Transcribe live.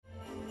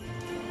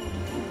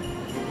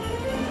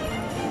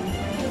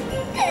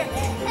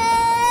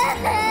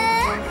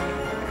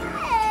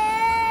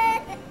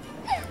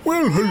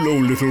Well, hello,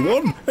 little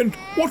one. And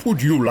what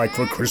would you like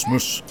for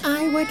Christmas?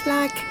 I would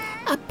like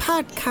a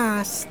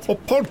podcast. A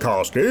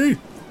podcast, eh?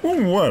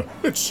 Oh, well,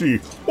 let's see.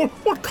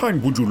 What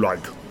kind would you like?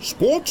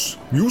 Sports?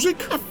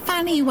 Music? A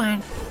funny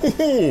one.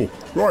 Oh,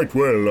 right,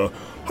 well,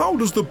 how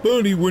does the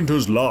Bernie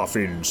Winters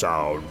laughing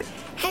sound?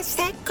 Has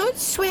that got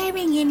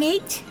swearing in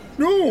it?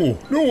 No,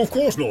 of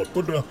course not.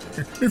 But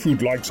if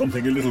you'd like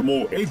something a little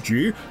more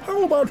edgy,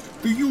 how about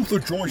the Uther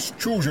Joyce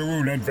Choose Your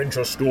Own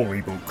Adventure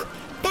storybook?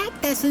 That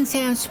doesn't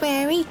sound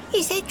sweary.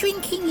 Is there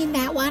drinking in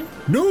that one?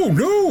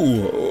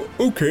 No.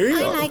 Okay.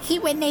 I like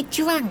it when they're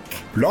drunk.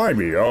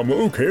 Blimey,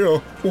 okay.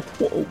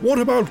 What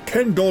about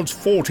Ken Dodd's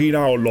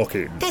 14-hour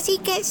lock-in? Does he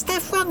get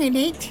stuff wrong in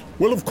it?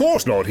 Well, of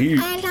course not.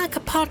 I like a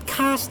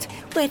podcast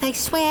where they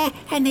swear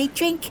and they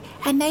drink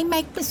and they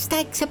make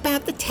mistakes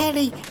about the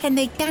telly and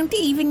they don't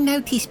even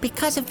notice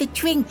because of the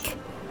drink.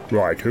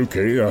 Right,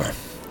 okay.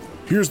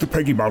 Here's the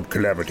Peggy Mount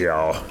Calamity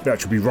Hour.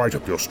 That should be right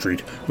up your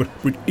street. But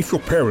if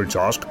your parents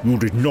ask, you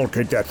did not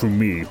get that from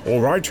me,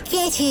 all right?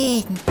 Get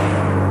in.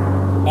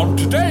 On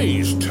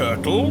today's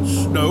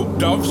Turtles... No,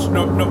 Doves.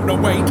 No,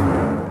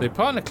 wait. They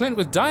partner Clint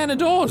with Diana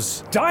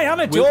Dawes.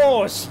 Diana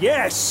Dawes,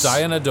 yes!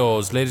 Diana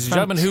Dawes, ladies and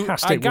gentlemen, who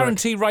I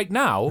guarantee right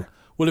now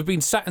will have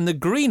been sat in the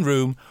green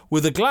room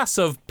with a glass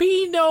of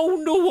Pinot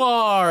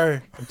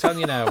Noir. I'm telling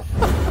you now.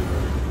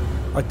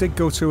 I did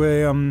go to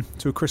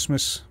a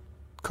Christmas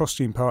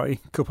costume party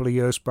a couple of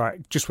years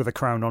back, just with a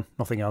crown on,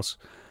 nothing else.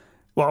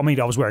 Well, I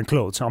mean, I was wearing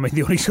clothes. I mean,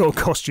 the only sort of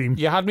costume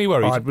you had me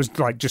worried. I was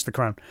like just the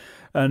crown.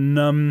 And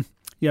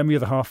my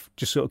other half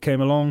just sort of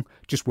came along,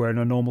 just wearing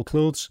her normal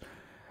clothes.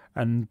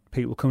 And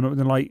people coming up and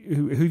they're like,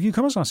 who have you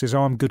come as? I says,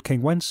 I'm Good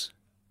King Wentz.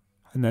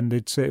 And then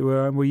they'd say,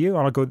 were you?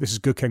 And I go, this is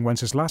Good King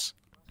Wentz's lass.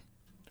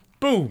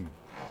 Boom.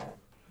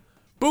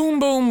 Boom,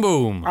 boom,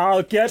 boom.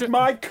 I'll get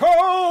my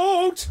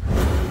coat!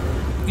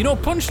 You know,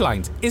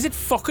 punchlines, is it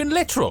fucking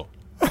literal?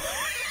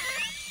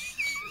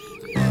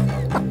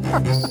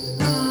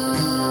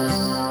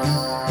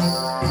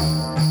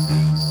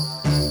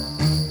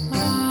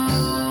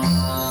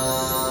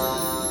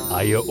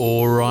 Are you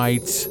all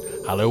right?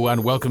 Hello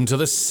and welcome to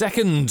the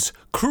second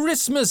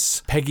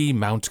Christmas Peggy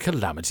Mount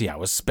Calamity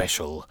Hour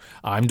special.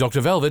 I'm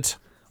Dr. Velvet.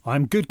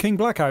 I'm Good King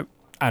Blackout.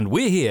 And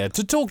we're here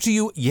to talk to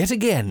you yet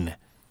again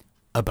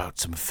about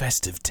some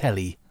festive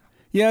telly.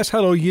 Yes,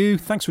 hello you.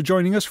 Thanks for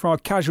joining us for our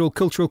casual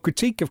cultural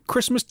critique of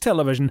Christmas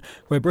television,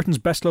 where Britain's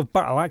best-loved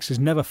battle axe is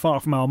never far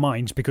from our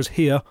minds, because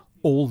here,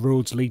 all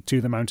roads lead to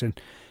the mountain.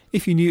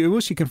 If you're new to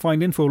us, you can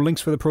find info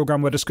links for the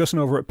programme we're discussing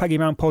over at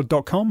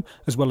peggymountpod.com,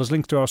 as well as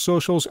links to our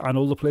socials and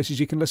all the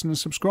places you can listen and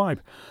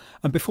subscribe.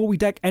 And before we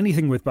deck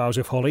anything with boughs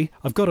of holly,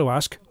 I've got to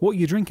ask, what are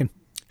you drinking?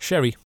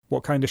 Sherry.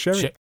 What kind of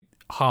sherry?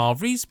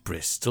 Harvey's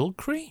Bristol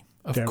Cream.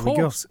 Of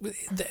course.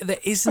 There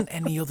isn't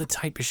any other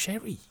type of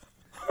sherry.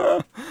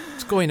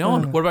 What's going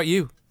on? What about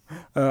you?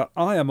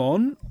 I am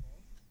on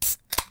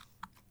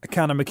a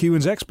can of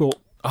McEwen's Export.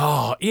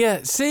 Oh, yeah.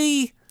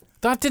 See?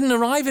 That didn't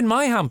arrive in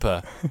my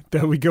hamper.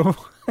 There we go.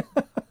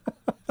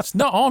 It's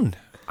not on.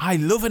 I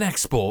love an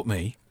Export,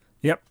 me.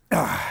 Yep.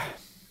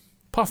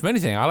 Apart from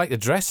anything, I like to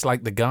dress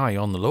like the guy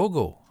on the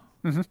logo.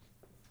 Mm-hmm.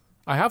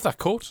 I have that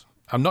coat.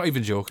 I'm not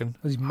even joking.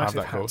 His massive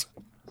I have that coat.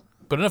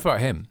 But enough about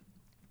him.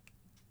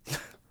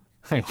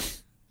 Hang on.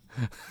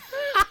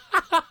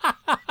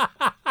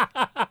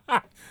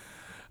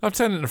 I've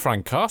turned into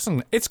Frank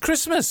Carson. It's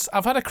Christmas.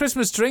 I've had a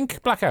Christmas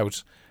drink.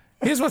 Blackout.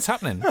 Here's what's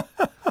happening.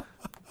 I'm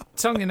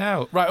telling you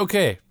now. Right,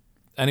 okay.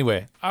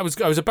 Anyway, I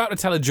was about to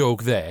tell a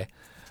joke there,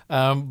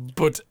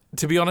 but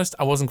to be honest,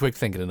 I wasn't quick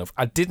thinking enough.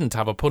 I didn't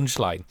have a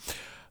punchline.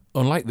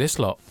 Unlike this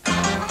lot.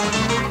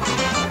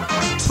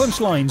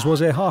 Punchlines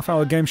was a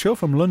half-hour game show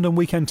from London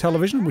Weekend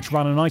Television, which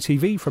ran on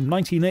ITV from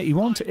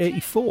 1981 to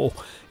 84.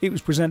 It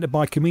was presented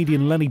by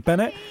comedian Lenny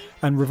Bennett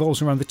and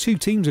revolves around the two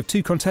teams of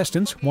two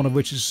contestants, one of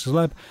which is a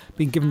celeb,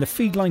 being given the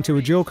feed line to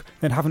a joke,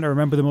 then having to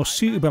remember the most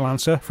suitable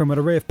answer from an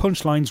array of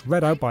punchlines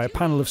read out by a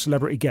panel of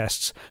celebrity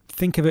guests.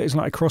 Think of it as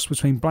like a cross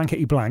between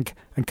Blankety Blank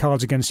and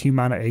Cards Against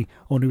Humanity,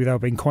 only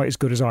without being quite as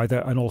good as either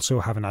and also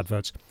having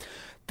adverts.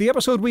 The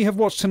episode we have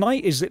watched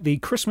tonight is the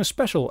Christmas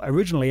special,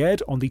 originally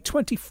aired on the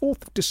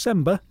 24th of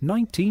December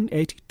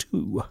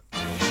 1982.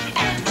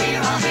 And we're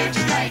all here to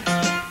play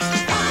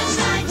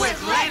Punchlines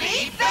with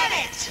Lenny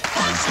Bennett.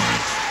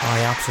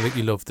 I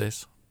absolutely love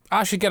this.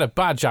 I should get a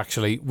badge,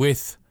 actually,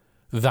 with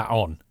that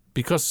on,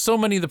 because so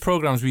many of the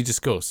programmes we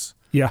discuss,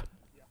 yeah,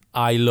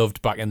 I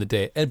loved back in the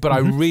day, but I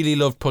really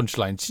loved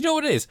Punchlines. You know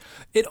what it is?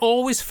 It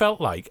always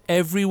felt like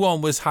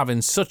everyone was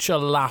having such a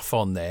laugh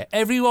on there.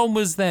 Everyone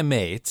was their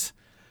mate.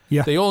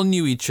 Yeah. They all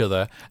knew each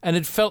other, and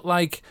it felt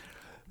like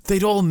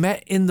they'd all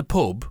met in the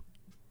pub,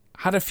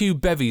 had a few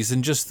bevies,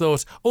 and just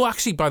thought, oh,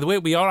 actually, by the way,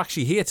 we are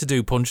actually here to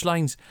do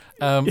Punchlines.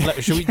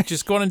 Should we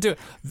just go on and do it?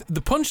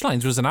 The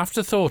Punchlines was an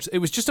afterthought. It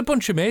was just a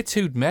bunch of mates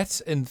who'd met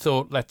and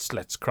thought,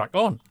 let's crack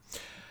on.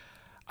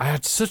 I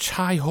had such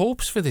high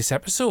hopes for this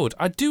episode.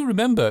 I do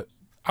remember,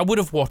 I would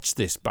have watched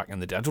this back in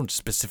the day. I don't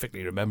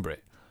specifically remember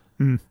it.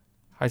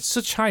 I had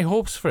such high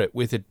hopes for it,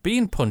 with it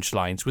being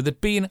Punchlines, with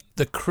it being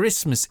the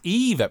Christmas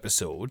Eve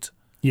episode.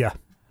 Yeah.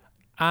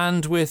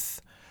 and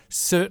with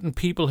certain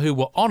people who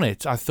were on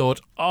it, I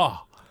thought,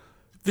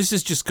 this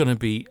is just going to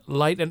be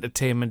light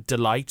entertainment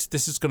delight.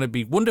 This is going to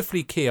be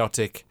wonderfully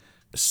chaotic,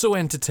 so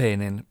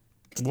entertaining.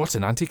 What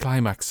an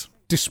anticlimax.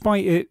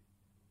 Despite it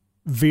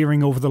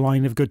veering over the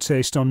line of good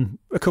taste on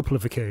a couple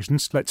of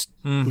occasions, let's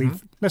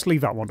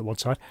leave that one to one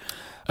side.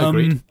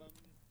 Agreed.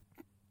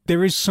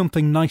 There is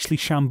something nicely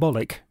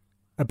shambolic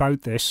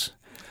about this.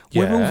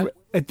 Yeah.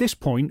 At this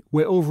point,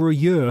 we're over a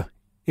year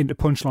into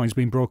Punchlines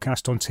being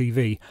broadcast on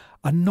TV,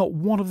 and not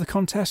one of the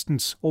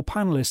contestants or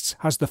panellists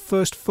has the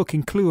first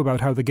fucking clue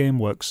about how the game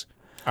works.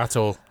 At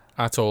all.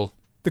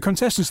 The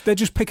contestants, they're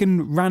just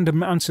picking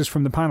random answers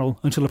from the panel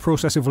until a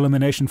process of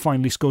elimination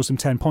finally scores them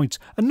 10 points,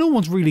 and no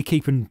one's really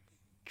keeping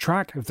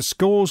track of the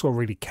scores or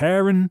really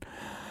caring.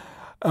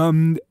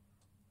 I've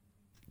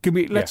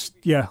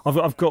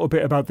got a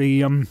bit about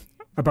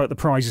the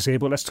prizes here,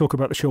 but let's talk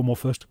about the show more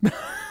first.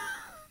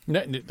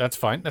 No, that's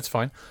fine.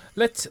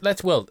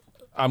 Let's. Well,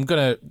 I'm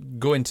gonna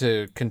go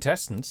into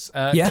contestants.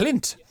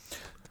 Clint.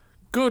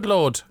 Good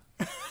Lord.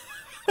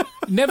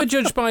 Never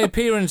judge by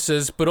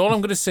appearances, but all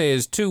I'm gonna say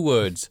is 2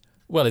 words.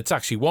 Well, it's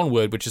actually 1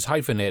 word, which is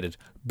hyphenated.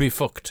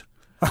 Befucked.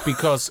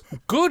 Because,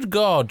 good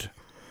God.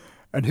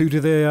 And who do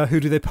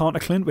they partner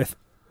Clint with?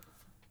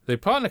 They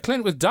partner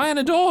Clint with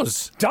Diana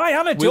Dawes.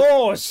 Diana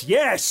Dawes,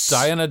 yes!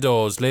 Diana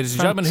Dawes, ladies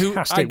and gentlemen, who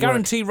I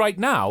guarantee right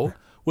now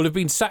will have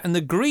been sat in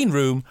the green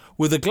room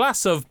with a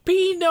glass of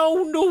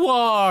Pinot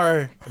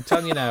Noir. I'm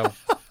telling you now.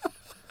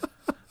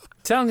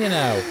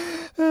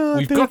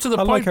 We've got to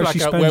the point,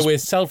 Blackout, where we're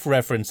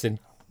self-referencing.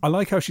 I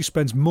like how she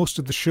spends most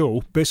of the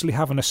show basically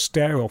having a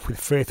stare-off with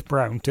Faith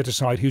Brown to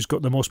decide who's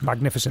got the most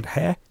magnificent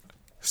hair.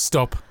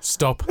 Stop.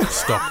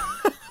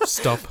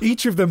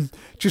 Each of them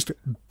just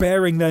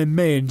bearing their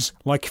manes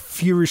like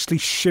furiously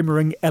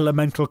shimmering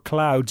elemental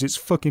clouds. It's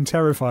fucking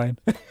terrifying.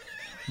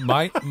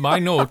 My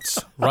notes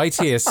right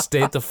here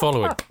state the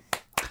following.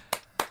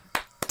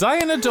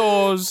 Diana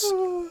Dawes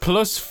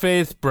plus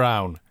Faith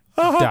Brown.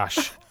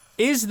 Dash.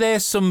 Is there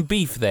some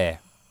beef there?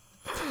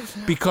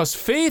 Because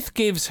Faith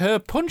gives her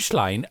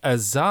punchline a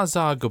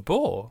Zsa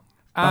Gabor.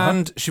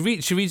 And she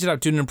reads it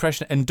out doing an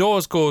impression, and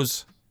Dawes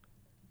goes,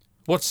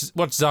 What's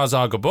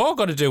Zsa Gabor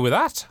got to do with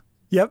that?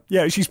 Yep,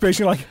 yeah, she's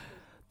basically like,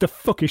 the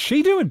fuck is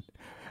she doing?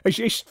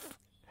 Is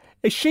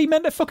she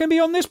meant to fucking be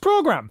on this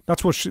programme?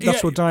 That's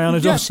what Diana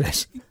Dawes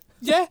says.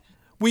 Yeah,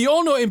 we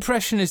all know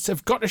impressionists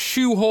have got to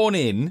shoehorn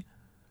in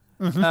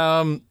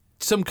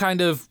some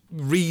kind of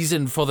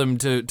reason for them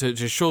to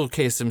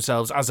showcase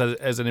themselves as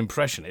an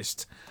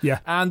impressionist. Yeah,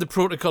 and the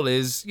protocol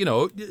is,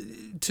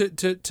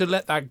 to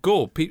let that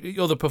go.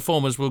 Other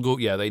performers will go,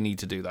 yeah, they need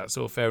to do that.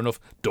 So fair enough.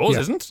 Dawes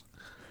isn't.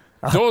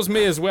 Dawes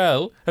may as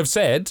well have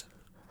said,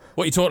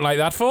 "What are you talking like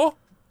that for?"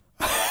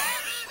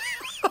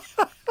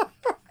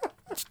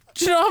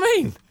 Do you know what I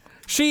mean?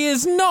 She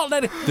is not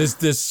letting.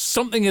 There's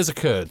something has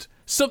occurred.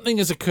 Something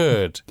has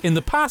occurred in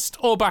the past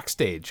or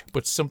backstage,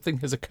 but something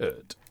has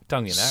occurred. I'm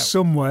telling you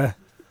now.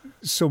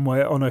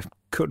 Somewhere on a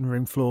cutting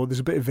room floor, there's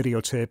a bit of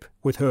videotape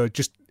with her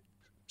just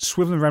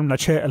swiveling around in a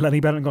chair and Lenny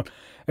Bennett going,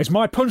 "It's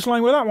my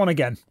punchline with that one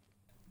again."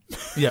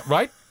 Yeah,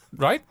 right.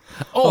 I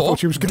thought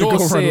she was going to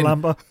go around the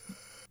Lambert.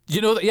 You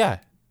know that, yeah.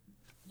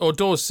 Or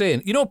Dawes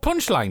saying,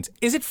 punchlines,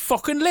 is it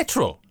fucking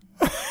literal?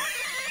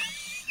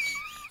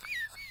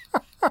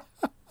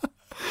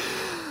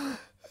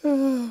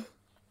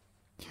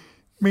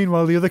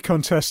 Meanwhile, the other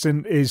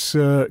contestant is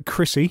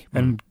Chrissy,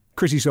 and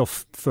Chrissy's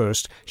off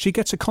first. She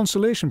gets a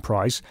consolation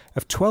prize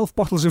of 12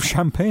 bottles of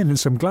champagne and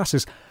some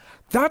glasses.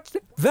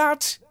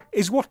 That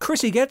is what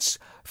Chrissy gets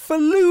for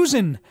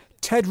losing.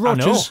 Ted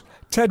Rogers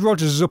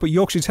is up at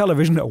Yorkshire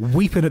Television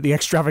weeping at the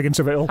extravagance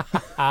of it all.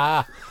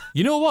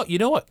 You know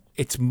what?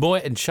 It's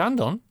Moet and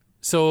Chandon.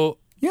 So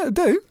yeah,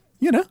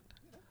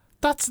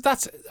 That's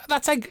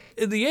like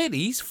in the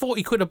 80s,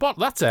 40 quid a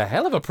bottle. That's a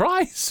hell of a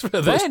price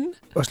for then.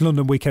 That's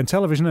London Weekend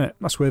Television, isn't it?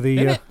 That's where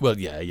the well,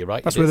 yeah, you're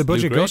right. That's where the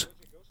budget goes.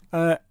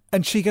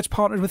 And she gets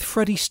partnered with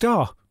Freddie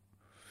Starr.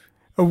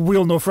 We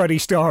all know Freddie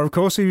Starr, of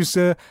course, who's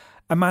a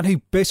man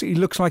who basically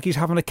looks like he's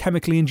having a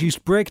chemically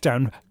induced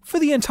breakdown for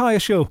the entire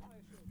show.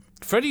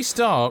 Freddie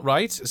Starr,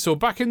 right? So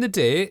back in the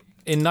day,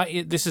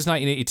 this is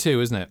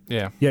 1982, isn't it?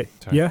 Yeah.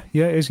 Yeah,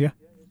 it is, yeah.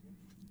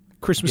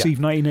 Christmas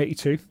Eve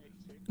 1982.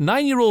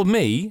 9-year-old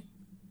me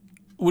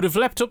would have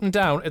leapt up and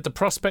down at the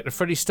prospect of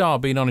Freddie Starr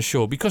being on a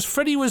show, because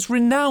Freddie was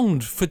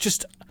renowned for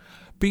just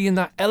being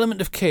that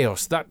element of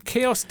chaos, that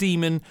chaos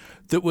demon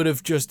that would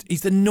have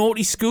he's the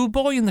naughty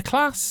schoolboy in the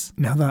class.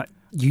 Now that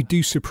you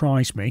do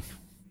surprise me,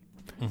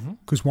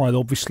 because while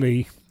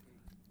obviously,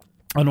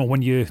 I know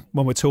when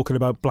we're talking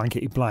about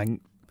blankety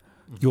blank,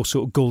 your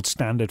sort of gold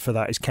standard for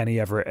that is Kenny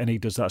Everett, and he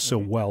does that so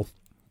well.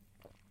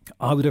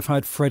 I would have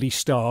had Freddie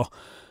Starr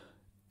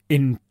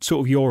in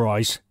sort of your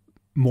eyes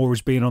more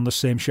as being on the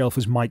same shelf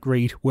as Mike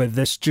Reid, where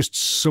there's just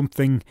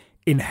something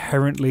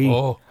inherently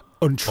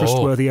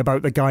untrustworthy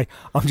about the guy.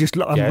 I'm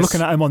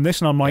looking at him on this,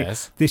 and I'm like,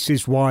 this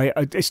is why.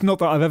 It's not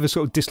that I've ever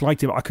sort of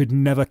disliked him. I could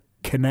never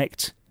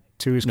connect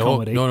to his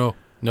comedy. No.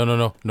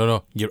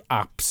 You're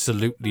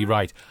absolutely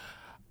right.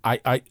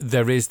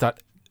 There is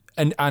that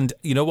And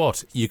you know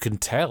what? You can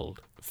tell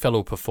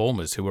fellow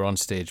performers who were on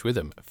stage with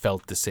him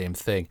felt the same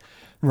thing.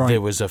 Right.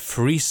 There was a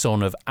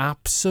frisson of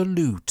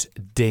absolute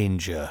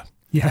danger.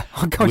 Yeah.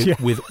 Oh, God, yeah.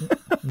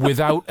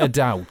 Without a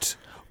doubt.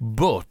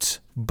 But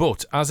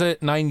as a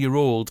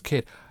 9-year-old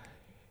kid,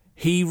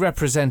 he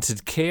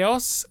represented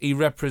chaos. He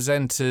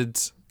represented...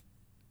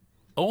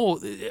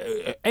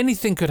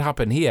 anything could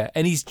happen here,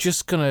 and he's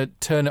just going to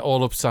turn it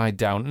all upside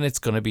down, and it's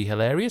going to be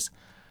hilarious.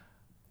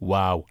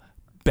 Wow.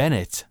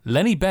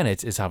 Lenny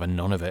Bennett is having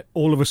none of it.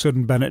 All of a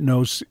sudden, Bennett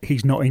knows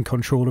he's not in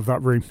control of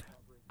that room.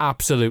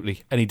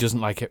 Absolutely, and he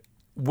doesn't like it.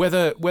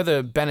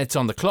 Whether Bennett's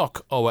on the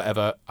clock or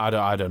whatever, I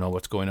don't know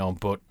what's going on,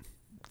 but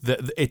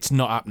it's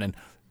not happening.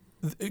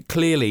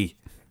 Clearly,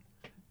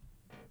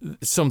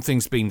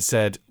 something's been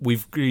said.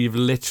 We've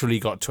literally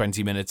got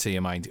 20 minutes in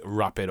your mind.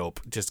 Wrap it up.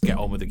 Just get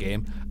on with the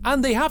game.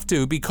 And they have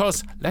to,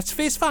 because, let's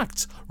face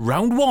facts,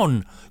 round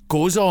 1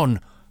 goes on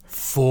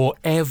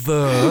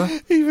forever.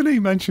 Even he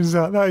mentions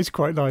that. That is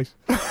quite nice.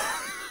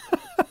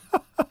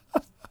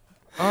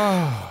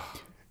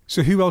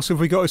 So who else have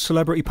we got as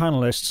celebrity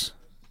panellists?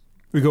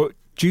 We got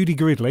Judy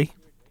Gridley.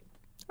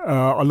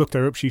 I looked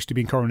her up. She used to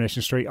be in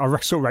Coronation Street. I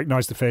sort of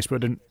recognised the face, but I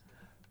didn't.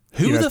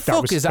 Who the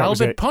fuck is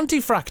Albert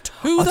Pontefract?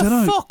 Who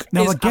the fuck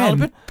is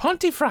Albert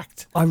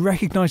Pontefract? I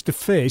recognised the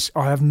face.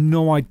 I have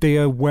no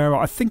idea where.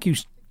 I think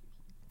he's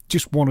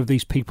just one of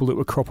these people that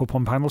would crop up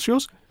on panel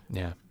shows.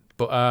 Yeah.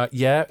 But,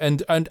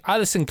 and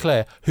Alison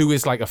Clare, who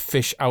is like a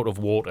fish out of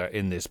water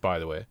in this, by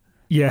the way.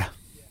 Yeah.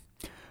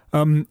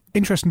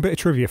 Interesting bit of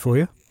trivia for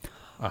you.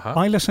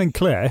 Isla St.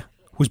 Clair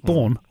was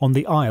born on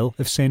the Isle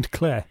of St.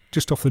 Clair,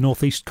 just off the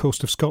northeast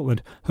coast of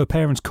Scotland. Her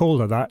parents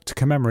called her that to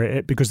commemorate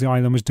it because the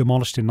island was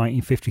demolished in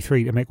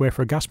 1953 to make way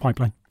for a gas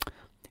pipeline.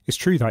 It's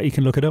true that. You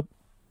can look it up.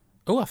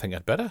 Oh, I think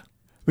I'd better.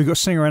 We've got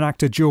singer and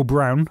actor Joe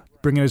Brown,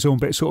 bringing his own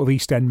bit of sort of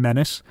East End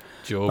menace.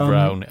 Joe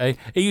Brown.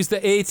 He was the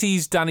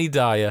 80s Danny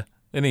Dyer,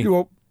 isn't he?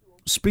 Well,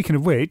 speaking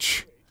of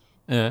which,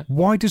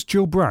 why does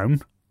Joe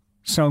Brown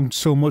sound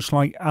so much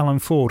like Alan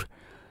Ford?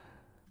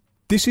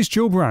 This is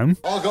Joe Brown.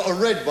 I got a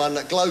red one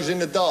that glows in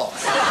the dark.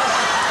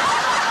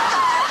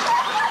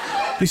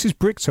 This is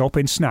Bricktop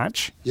in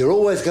Snatch. You're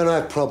always going to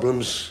have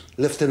problems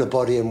lifting a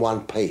body in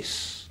one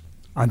piece.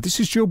 And this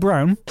is Joe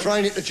Brown.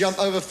 Train it to jump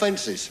over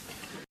fences.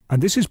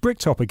 And this is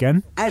Bricktop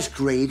again. As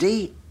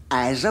greedy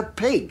as a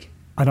pig.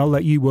 And I'll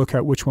let you work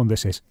out which one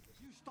this is.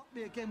 You stop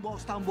me again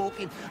whilst I'm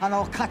walking and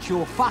I'll cut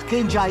your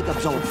fucking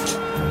Jacobs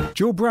off.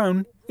 Joe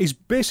Brown is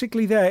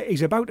basically there.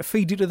 He's about to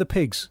feed you to the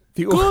pigs.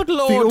 Good Lord.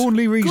 The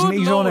only reason Good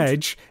he's Lord. on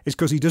edge is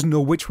because he doesn't know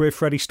which way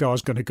Freddie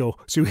Starr's going to go.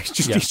 So he's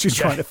just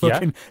trying to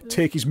fucking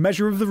take his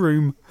measure of the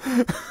room.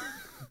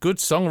 Good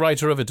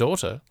songwriter of a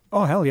daughter.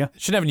 Oh, hell yeah.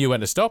 She never knew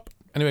when to stop.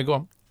 Anyway, go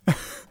on.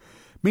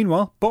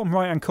 Meanwhile, bottom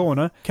right-hand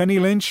corner, Kenny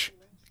Lynch,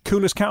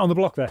 coolest cat on the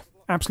block there.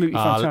 Absolutely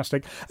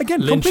fantastic.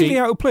 Again, completely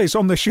out of place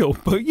on the show,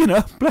 but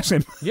bless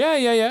him.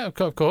 Yeah.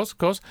 Of course.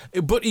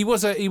 But he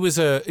was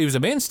a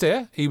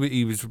mainstay.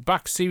 He was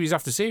back series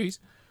after series.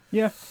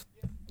 Yeah.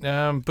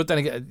 But then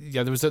again,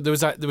 there was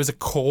a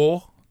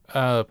core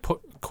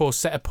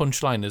set of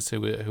punchliners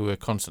who were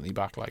constantly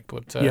back.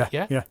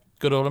 Yeah.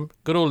 Good old him.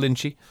 Good old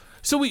Lynchy.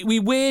 So we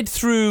wade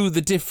through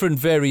the different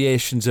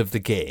variations of the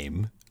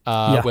game.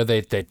 Where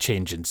they're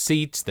changing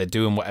seats, they're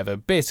doing whatever.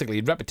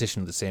 Basically,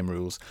 repetition of the same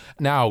rules.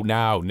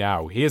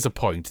 Now, here's a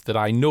point that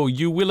I know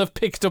you will have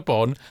picked up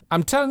on.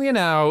 I'm telling you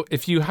now,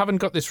 if you haven't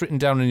got this written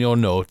down in your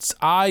notes,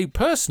 I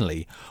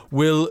personally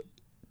will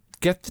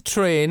get the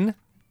train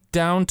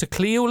down to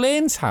Cleo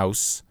Lane's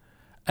house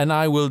and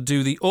I will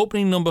do the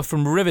opening number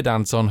from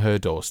Riverdance on her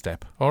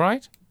doorstep. All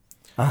right?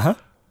 Uh-huh.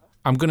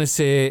 I'm going to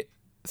say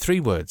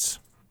 3 words.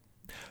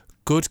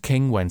 Good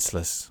King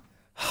Wenceslas.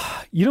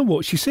 You know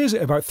what? She says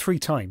it about 3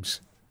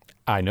 times.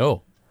 I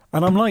know.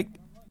 And I'm like,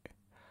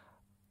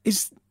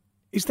 is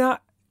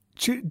that...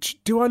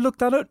 Do I look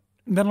that up?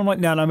 And then I'm like,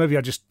 no, maybe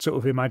I just sort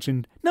of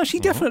imagined... No, she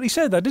definitely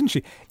said that, didn't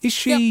she? Is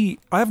she... Yep.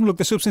 I haven't looked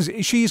this up since...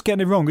 She is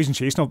getting it wrong, isn't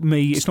she? It's not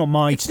me. It's not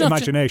my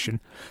imagination.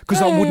 Because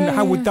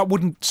that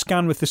wouldn't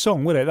scan with the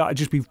song, would it? That'd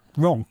just be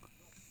wrong.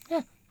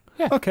 Yeah.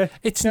 Okay.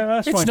 It's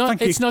fine.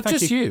 Thank it's you. not Thank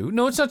just you.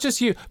 No, it's not just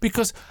you.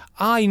 Because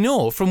I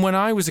know from when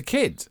I was a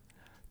kid...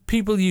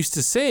 People used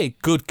to say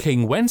 "Good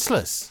King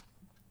Wenceslas,"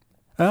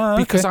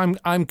 because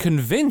I'm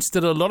convinced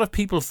that a lot of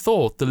people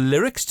thought the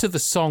lyrics to the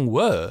song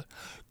were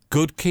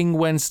 "Good King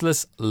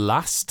Wenceslas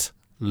last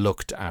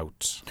looked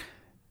out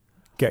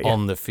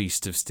on the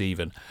feast of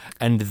Stephen,"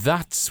 and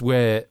that's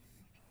where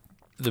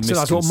the misconception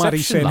that's what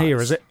Maddie's saying lies.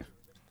 here, is it?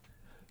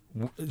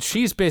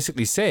 She's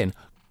basically saying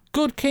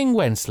 "Good King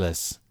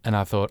Wenceslas," and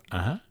I thought,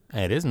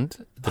 it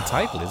isn't. The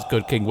title is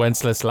 "Good King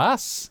Wenceslas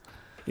lass."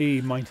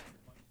 Mind.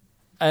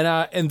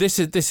 And this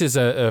is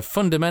a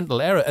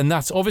fundamental error, and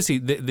that's obviously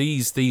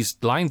these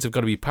lines have got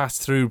to be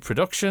passed through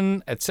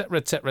production, etc.,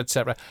 etc.,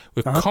 etc.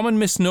 With common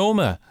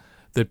misnomer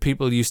that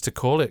people used to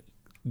call it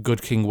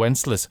 "Good King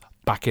Wenceslas"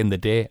 back in the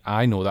day.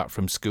 I know that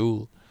from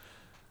school.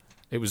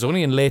 It was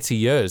only in later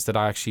years that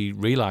I actually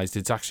realised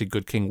it's actually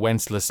Good King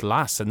Wenceslas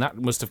Lass, and that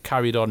must have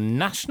carried on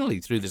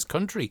nationally through this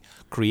country,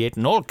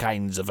 creating all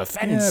kinds of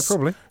offence. Yeah,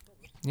 probably.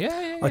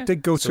 Yeah. I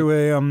did go to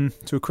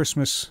a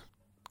Christmas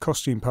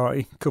costume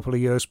party a couple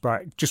of years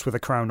back, just with a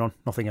crown on,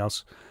 nothing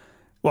else.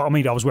 Well, I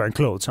mean, I was wearing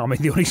clothes. I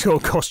mean, the only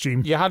sort of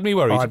costume You had me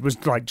worried. I had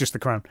was like just the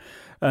crown.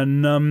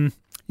 And my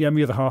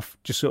other half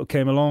just sort of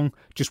came along,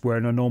 just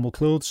wearing her normal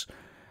clothes.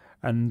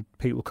 And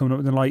people coming up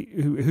and they're like,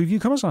 who have you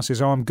come as? I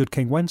says, I'm Good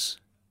King Wentz.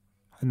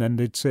 And then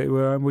they'd say,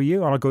 were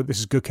you? And I go, this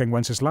is Good King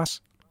Wence's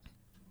Lass.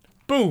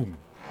 Boom.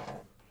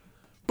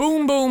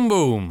 Boom, boom,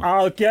 boom.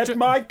 I'll get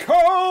my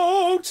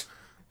coat!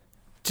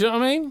 Do you know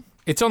what I mean?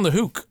 It's on the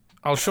hook.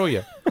 I'll show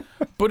you.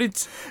 But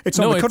it's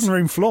on the cutting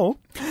room floor.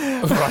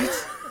 Right.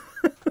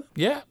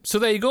 Yeah, so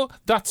there you go.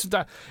 That's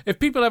that. If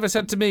people ever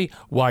said to me,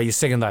 why are you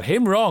singing that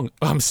hymn wrong?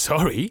 I'm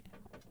sorry.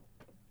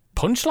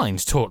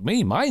 Punchlines taught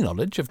me my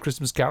knowledge of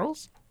Christmas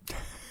carols.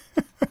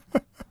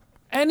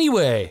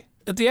 Anyway,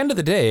 at the end of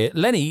the day,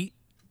 Lenny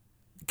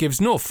gives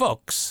no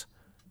fucks.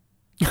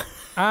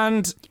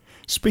 And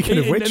speaking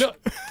of which...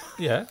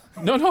 No,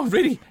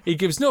 really. He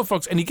gives no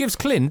fucks. And he gives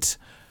Clint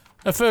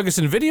a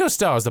Ferguson Video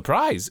Star as the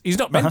prize. He's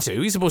not meant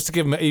to. He's supposed to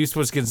give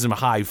him some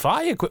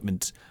hi-fi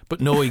equipment. But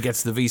no, he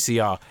gets the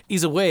VCR.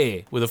 He's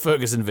away with a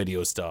Ferguson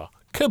Video Star.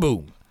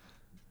 Kaboom.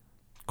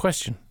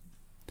 Question.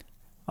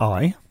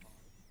 Aye.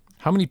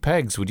 How many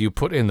pegs would you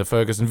put in the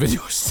Ferguson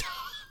Video Star?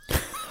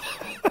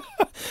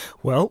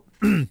 Well,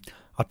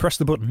 I press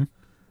the button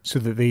so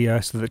that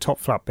the top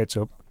flap bits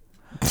up.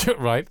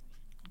 Right.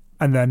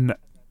 And then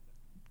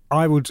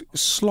I would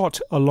slot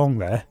along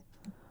there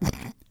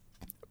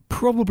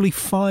probably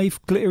 5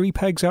 glittery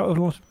pegs out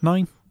of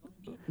 9.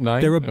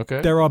 9?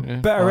 There are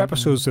better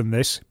episodes than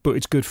this, but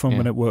it's good fun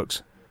when it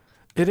works.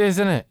 It is,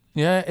 isn't it?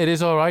 Yeah, it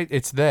is all right.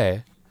 It's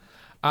there.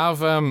 I've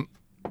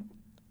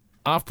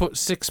put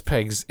 6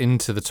 pegs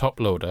into the top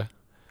loader.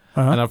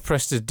 And I've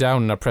pressed it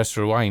down and I pressed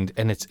rewind,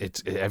 and it's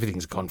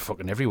everything's gone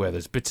fucking everywhere.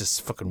 There's bits of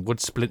fucking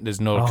wood splinters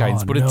and all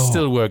kinds, but it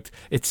still worked.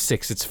 It's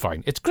 6, it's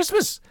fine. It's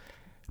Christmas.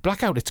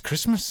 Blackout, it's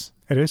Christmas.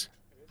 It is.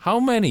 How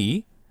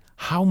many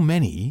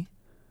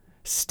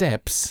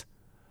steps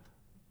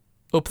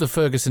up the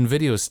Ferguson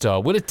Video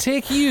Star will it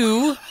take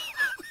you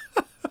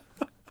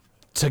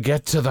to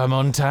get to the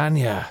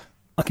Montagna?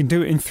 I can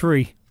do it in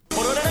 3.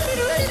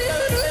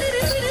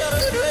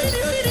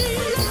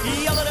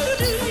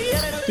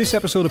 This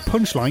episode of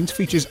Punchlines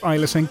features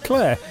Isla St.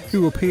 Clair,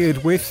 who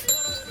appeared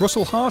with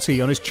Russell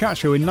Harty on his chat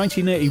show in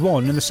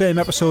 1981 in the same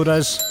episode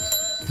as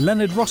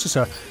Leonard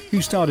Rossiter,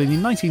 who starred in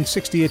the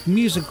 1968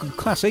 musical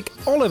classic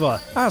Oliver,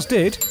 as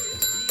did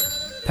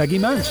Peggy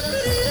Mount.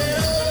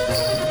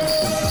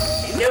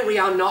 No, we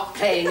are not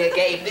playing a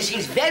game. This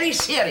is very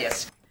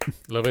serious.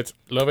 Love it,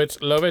 love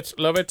it, love it,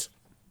 love it.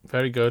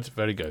 Very good,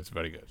 very good,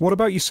 very good. What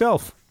about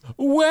yourself?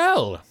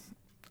 Well,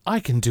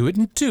 I can do it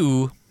in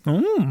 2.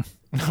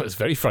 That was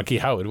very Frankie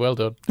Howard. Well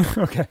done.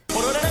 Okay.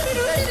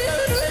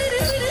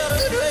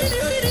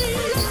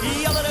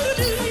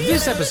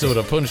 This episode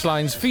of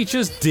Punchlines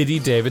features Diddy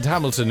David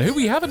Hamilton, who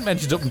we haven't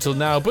mentioned up until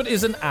now, but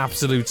is an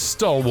absolute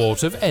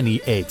stalwart of any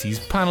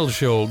 80s panel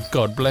show.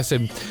 God bless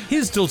him.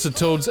 His dulcet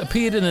tones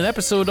appeared in an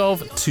episode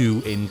of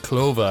 2 in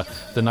Clover,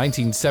 the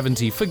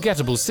 1970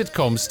 forgettable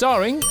sitcom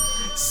starring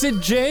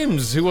Sid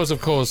James, who was,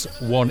 of course,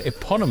 one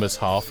eponymous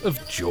half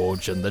of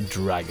George and the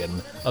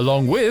Dragon,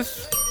 along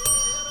with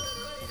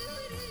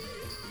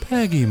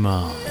Peggy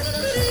Mount.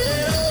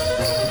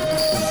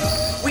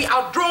 We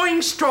are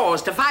drawing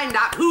straws to find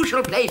out who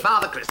shall play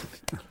Father Christmas.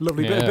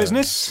 Lovely bit of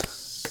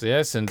business.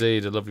 Yes,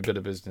 indeed. A lovely bit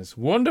of business.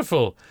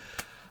 Wonderful.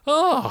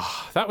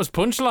 Oh, that was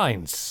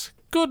Punchlines.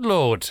 Good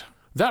Lord.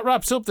 That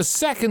wraps up the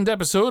 2nd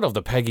episode of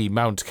the Peggy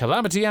Mount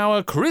Calamity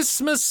Hour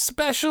Christmas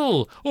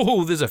Special.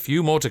 Oh, there's a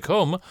few more to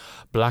come.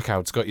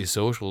 Blackout's got your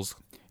socials.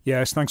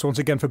 Yes, thanks once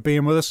again for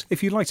being with us.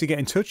 If you'd like to get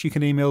in touch, you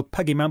can email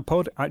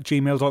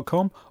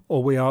peggymountpod@gmail.com,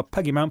 or we are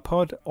Peggy Mount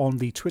Pod on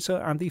the Twitter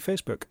and the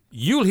Facebook.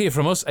 You'll hear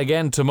from us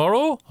again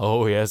tomorrow.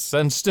 Oh, yes,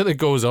 and still it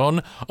goes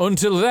on.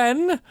 Until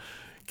then,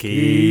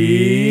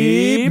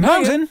 keep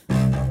mounting!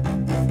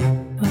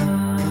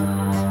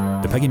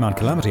 The Peggy Mount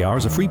Calamity Hour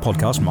is a free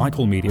podcast from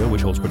iPol Media,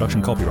 which holds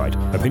production copyright.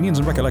 Opinions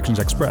and recollections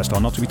expressed are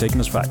not to be taken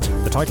as fact.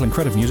 The title and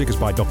credit music is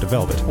by Dr.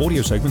 Velvet.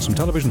 Audio segments from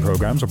television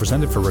programs are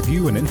presented for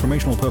review and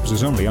informational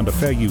purposes only under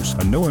fair use,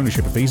 and no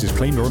ownership of these is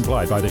claimed or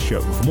implied by this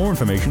show. For more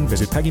information,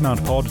 visit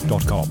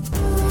peggymountpod.com.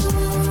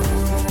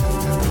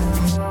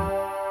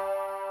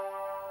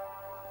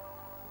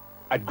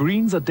 At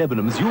Greens at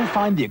Debenhams, you'll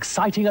find the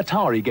exciting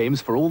Atari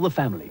games for all the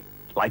family,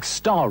 like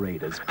Star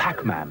Raiders,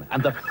 Pac-Man,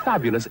 and the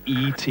fabulous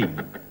E.T.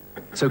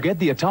 So get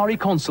the Atari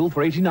console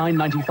for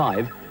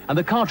 $89.95 and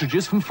the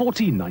cartridges from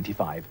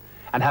 $14.95,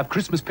 and have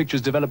Christmas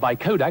pictures developed by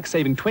Kodak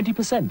saving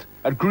 20%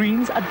 at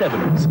Greens at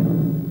Debenhams.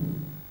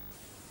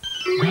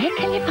 Where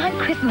can you find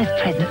Christmas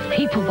presents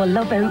people will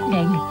love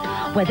opening?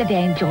 Whether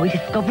they enjoy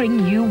discovering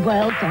new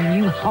worlds or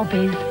new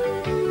hobbies.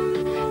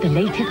 The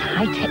latest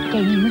high-tech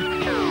games,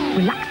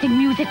 relaxing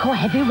music or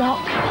heavy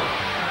rock.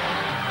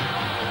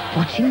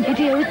 Watching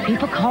videos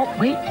people can't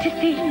wait to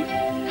see.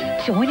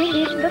 joining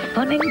in the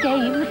fun and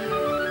games,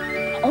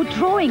 or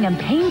drawing and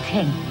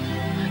painting.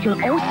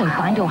 You'll also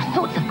find all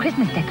sorts of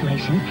Christmas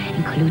decorations,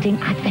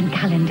 including advent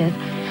calendars.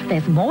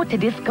 There's more to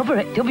discover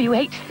at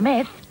WH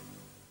Smith.